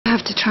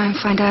have to try and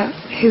find out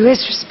who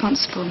is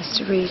responsible,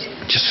 Mr. Reed.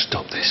 Just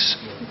stop this.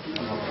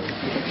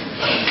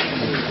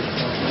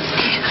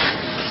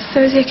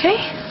 So is he okay?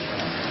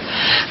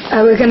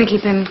 We're going to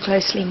keep him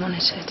closely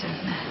monitored,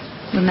 and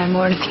we'll know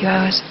more in a few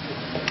hours.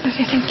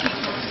 Okay, thank you.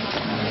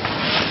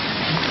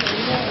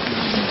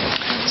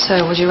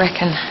 So, what do you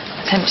reckon?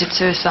 Attempted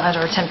suicide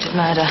or attempted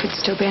murder? Could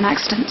still be an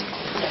accident.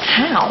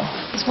 How?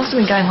 This must have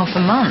been going on for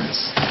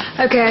months.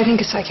 Okay, I think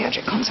a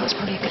psychiatric consult's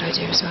probably a good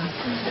idea as well.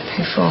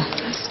 Who for?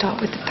 Let's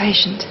start with the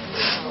patient.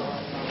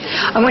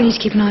 I want you to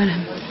keep an eye on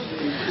him.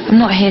 I'm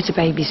not here to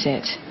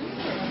babysit.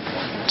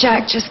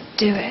 Jack, just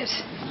do it.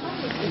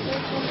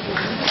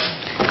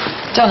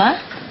 Donna?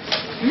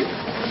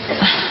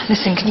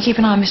 Listen, can you keep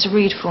an eye on Mr.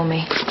 Reed for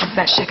me? I'll be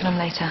back to check on him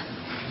later.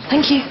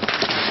 Thank you.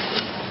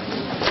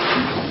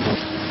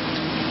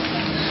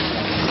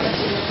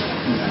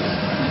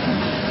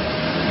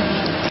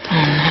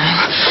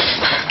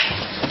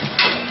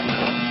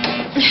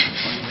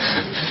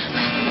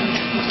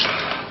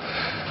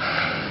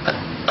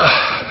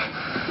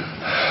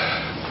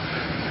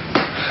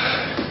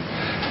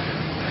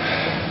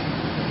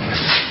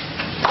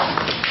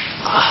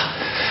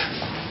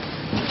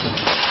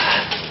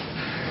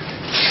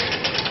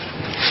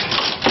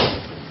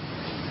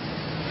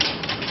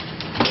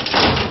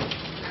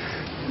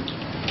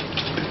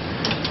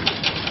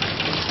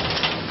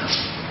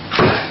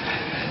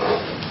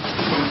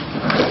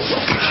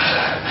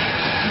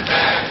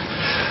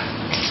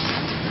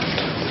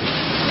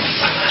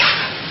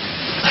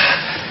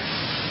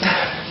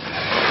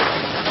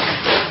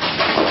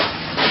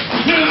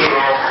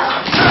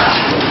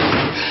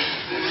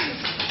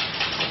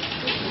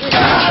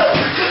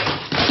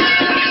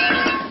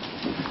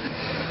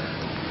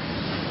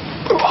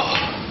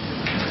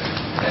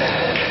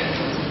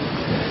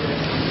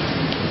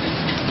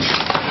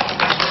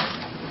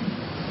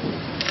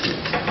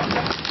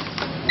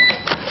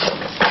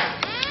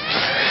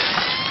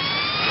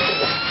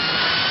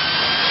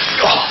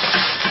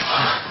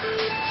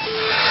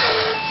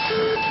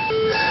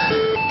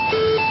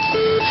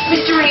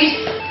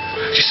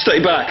 Stay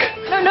back.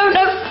 No.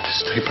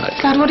 Stay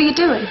back. Dad, what are you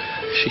doing?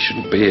 She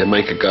shouldn't be here.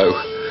 Make her go.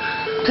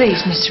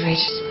 Please, Mr. Reed,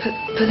 just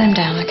put them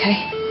down,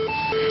 okay?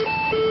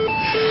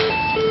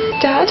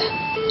 Dad?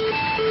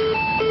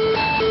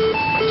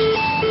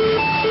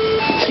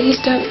 Please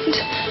don't.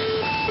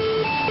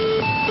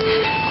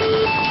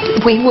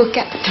 We will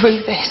get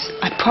through this,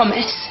 I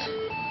promise.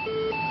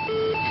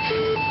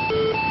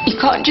 You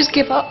can't just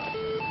give up.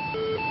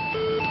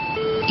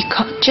 You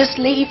can't just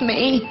leave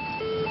me.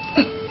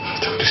 I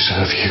don't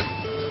deserve you.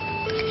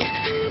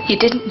 You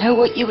didn't know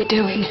what you were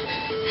doing.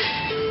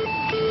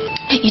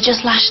 You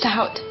just lashed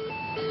out.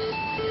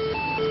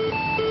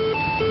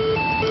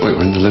 We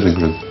were in the living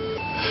room.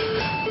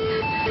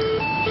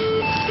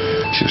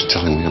 She was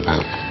telling me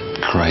about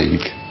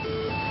Craig,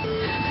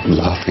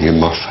 laughing in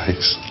my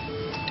face.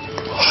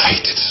 I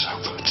hate it so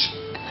much.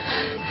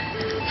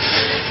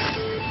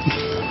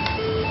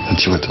 And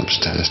she went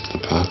upstairs to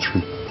the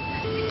bathroom.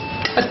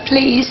 But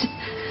please.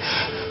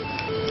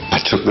 I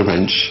took the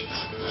wrench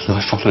and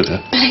I followed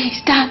her.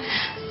 Please, Dad.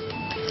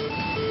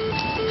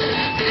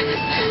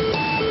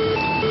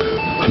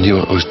 I knew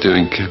what I was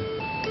doing, Kim.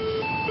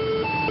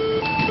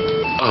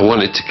 I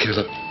wanted to kill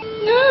her.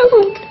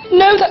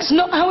 No, that's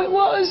not how it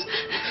was.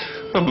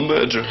 I'm a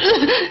murderer.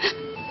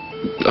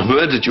 I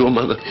murdered your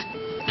mother.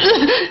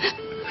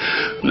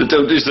 And I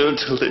don't deserve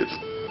to live.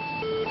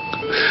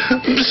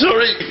 I'm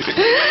sorry.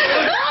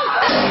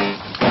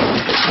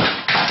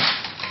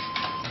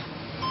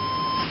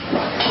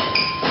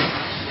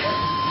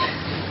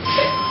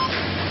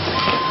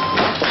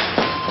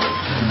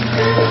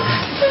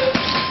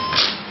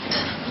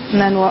 And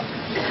then what?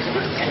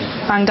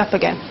 Banged up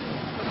again?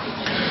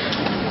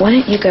 Why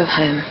don't you go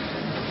home?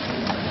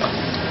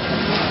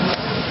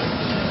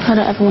 I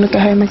don't ever want to go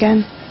home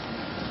again.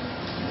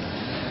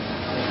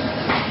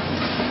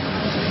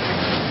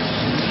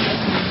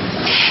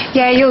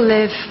 Yeah, you'll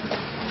live.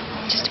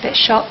 Just a bit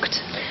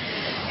shocked.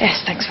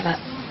 Yes, thanks for that.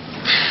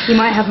 You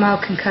might have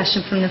mild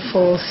concussion from the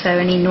fall, so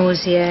any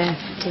nausea,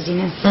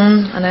 dizziness.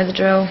 I know the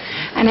drill.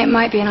 And it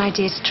might be an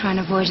idea to try and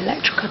avoid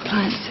electrical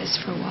appliances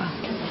for a while.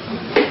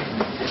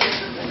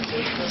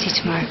 See you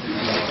tomorrow.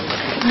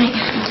 Right.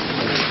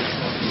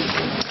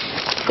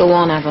 Go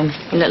on, Avon.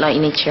 You look like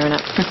you need cheering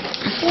up.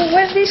 Well,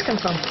 where did these come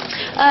from?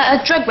 A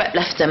drug rep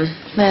left them.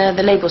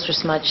 The labels were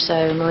smudged,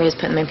 so Maria's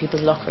putting them in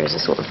people's locker as a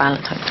sort of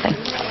Valentine thing.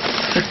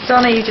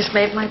 Donna, you just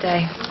made my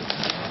day.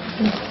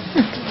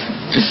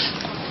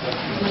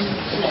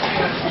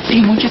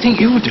 Dean, what do you think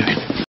you were doing?